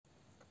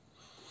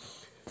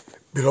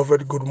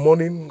Beloved, good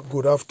morning,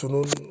 good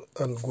afternoon,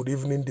 and good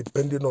evening,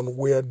 depending on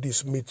where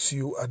this meets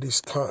you at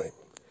this time.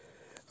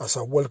 As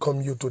I welcome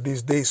you to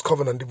this day's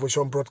Covenant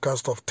Devotion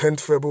broadcast of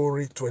 10th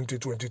February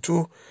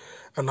 2022,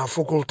 and our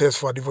focal text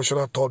for our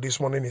devotional thought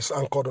this morning is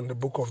anchored on the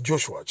book of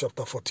Joshua,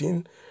 chapter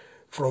 14,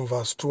 from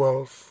verse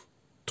 12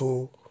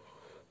 to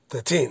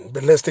 13.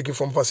 But let's take it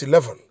from verse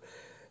 11.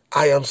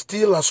 I am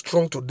still as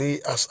strong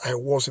today as I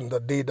was in the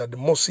day that the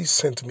Moses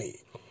sent me.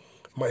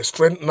 My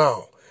strength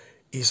now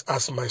is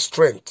as my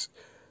strength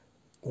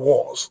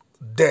was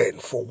then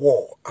for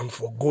war and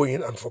for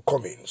going and for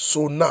coming.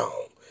 So now,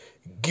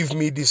 give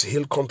me this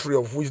hill country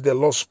of which the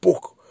Lord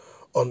spoke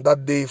on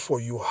that day,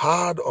 for you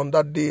heard on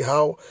that day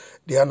how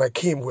the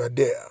Anakim were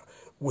there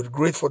with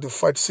great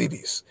fortified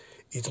cities.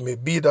 It may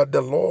be that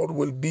the Lord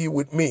will be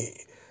with me,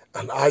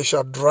 and I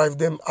shall drive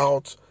them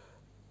out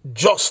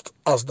just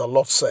as the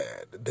Lord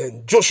said.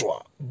 Then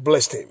Joshua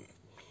blessed him,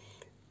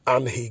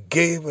 and he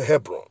gave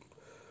Hebron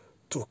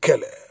to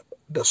Caleb,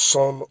 the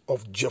son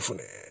of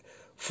Jephunneh,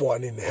 for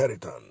an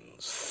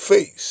inheritance.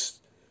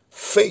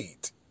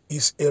 Faith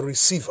is a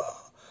receiver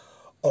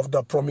of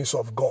the promise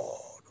of God.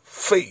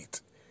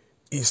 Faith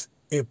is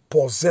a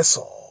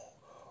possessor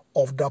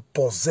of the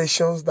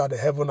possessions that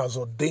heaven has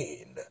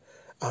ordained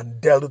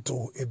and dealt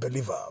to a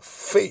believer.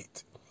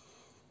 Faith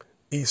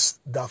is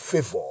the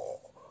favor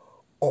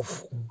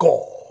of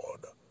God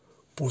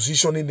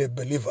positioning a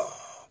believer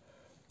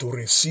to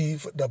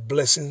receive the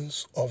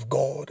blessings of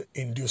God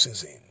in due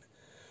season.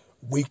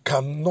 We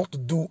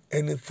cannot do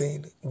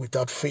anything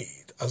without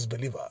faith as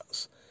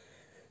believers.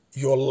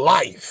 Your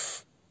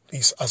life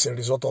is as a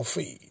result of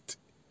faith.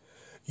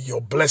 Your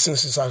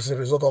blessings is as a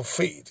result of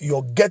faith.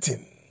 Your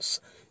gettings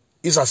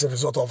is as a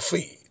result of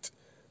faith.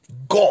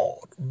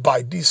 God,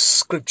 by this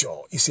scripture,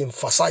 is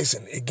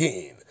emphasizing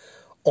again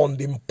on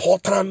the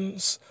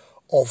importance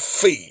of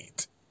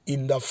faith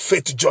in the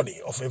faith journey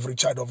of every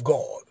child of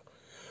God.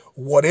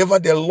 Whatever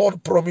the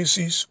Lord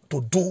promises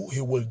to do,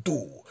 he will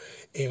do.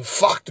 In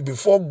fact,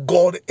 before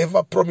God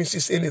ever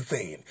promises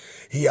anything,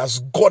 he has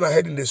gone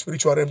ahead in the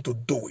spiritual realm to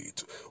do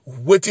it,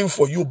 waiting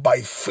for you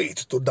by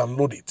faith to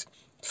download it.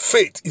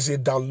 Faith is a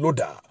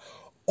downloader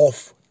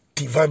of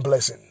divine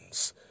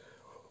blessings.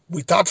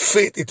 Without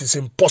faith, it is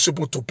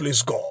impossible to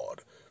please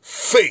God.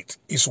 Faith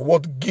is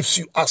what gives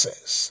you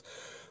access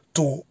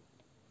to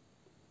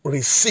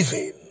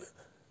receiving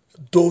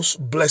those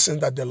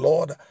blessings that the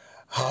Lord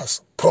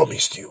has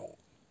promised you.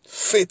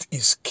 Faith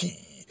is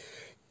key.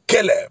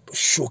 Caleb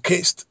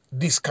showcased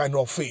this kind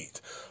of faith.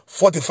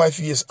 45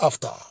 years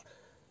after,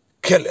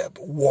 Caleb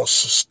was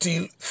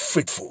still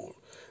faithful.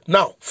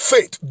 Now,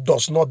 faith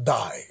does not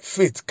die.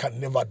 Faith can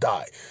never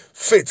die.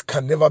 Faith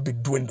can never be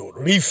dwindled.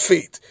 Real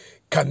faith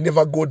can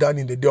never go down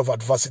in the day of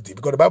adversity.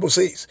 Because the Bible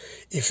says,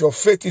 if your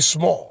faith is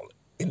small,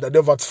 in the day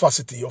of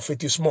adversity, your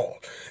faith is small.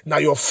 Now,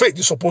 your faith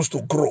is supposed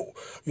to grow.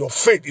 Your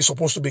faith is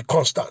supposed to be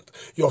constant.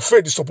 Your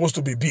faith is supposed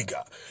to be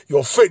bigger.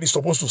 Your faith is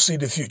supposed to see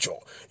the future.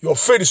 Your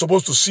faith is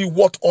supposed to see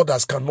what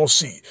others cannot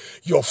see.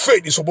 Your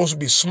faith is supposed to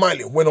be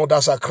smiling when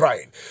others are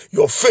crying.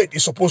 Your faith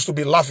is supposed to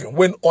be laughing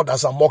when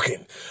others are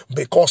mocking.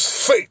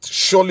 Because faith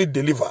surely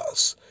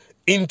delivers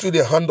into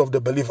the hand of the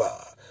believer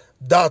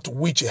that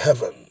which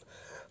heaven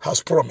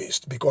has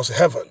promised. Because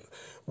heaven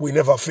will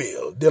never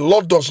fail. The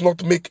Lord does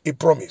not make a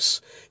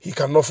promise he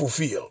cannot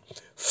fulfill.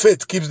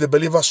 Faith keeps the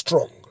believer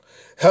strong,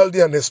 healthy,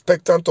 and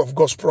expectant of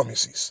God's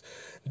promises.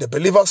 The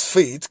believer's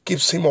faith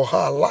keeps him or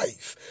her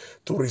alive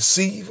to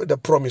receive the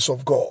promise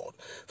of God.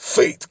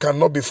 Faith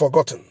cannot be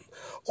forgotten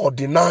or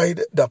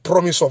denied the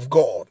promise of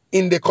God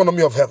in the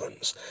economy of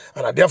heavens.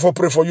 And I therefore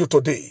pray for you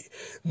today.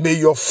 May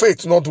your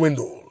faith not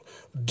dwindle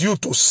due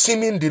to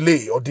seeming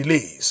delay or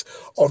delays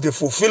of the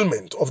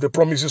fulfillment of the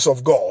promises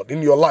of God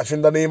in your life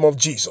in the name of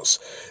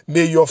Jesus.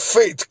 May your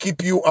faith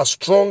keep you as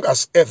strong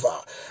as ever,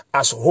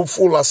 as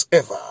hopeful as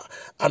ever,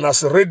 and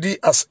as ready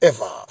as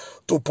ever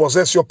to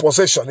possess your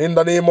possession in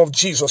the name of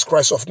Jesus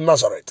Christ of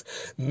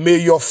Nazareth. May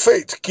your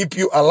faith keep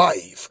you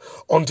alive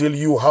until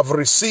you have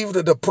received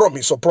the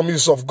promise or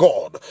promises of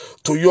God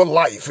to your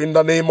life in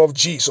the name of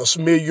Jesus.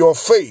 May your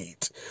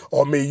faith,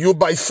 or may you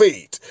by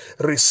faith,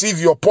 receive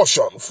your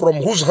portion from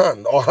whose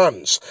hand or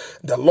hands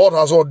the Lord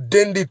has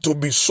ordained it to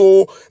be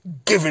so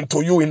given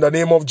to you in the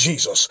name of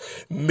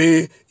Jesus.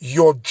 May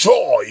your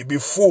joy be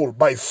full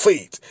by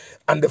faith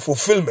and the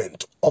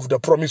fulfillment of the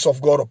promise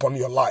of God upon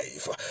your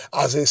life.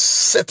 As a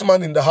set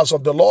man in the house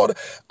of the Lord,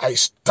 I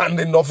stand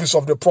in the office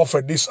of the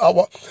prophet this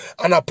hour,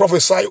 and I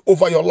prophesy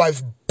over your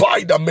life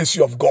by the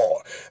mercy of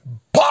God,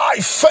 by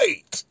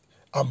faith,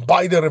 and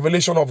by the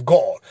revelation of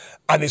God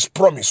and his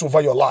promise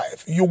over your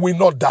life. You will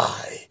not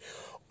die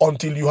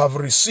until you have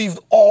received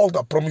all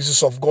the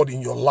promises of God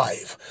in your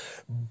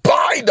life.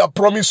 By the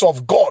promise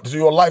of God to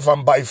your life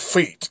and by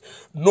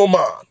faith, no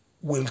man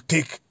will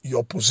take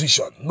your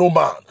position. No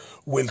man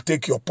will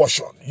take your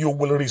portion. You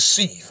will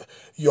receive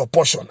your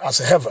portion as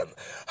heaven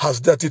has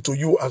dealt it to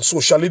you, and so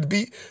shall it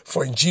be.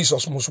 For in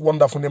Jesus' most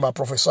wonderful name I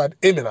prophesied.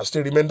 Amen. I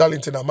still remain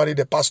Darlington Amadi,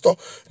 the pastor,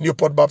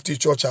 Newport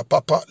Baptist Church,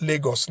 Apapa,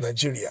 Lagos,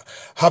 Nigeria.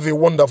 Have a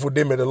wonderful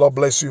day. May the Lord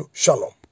bless you. Shalom.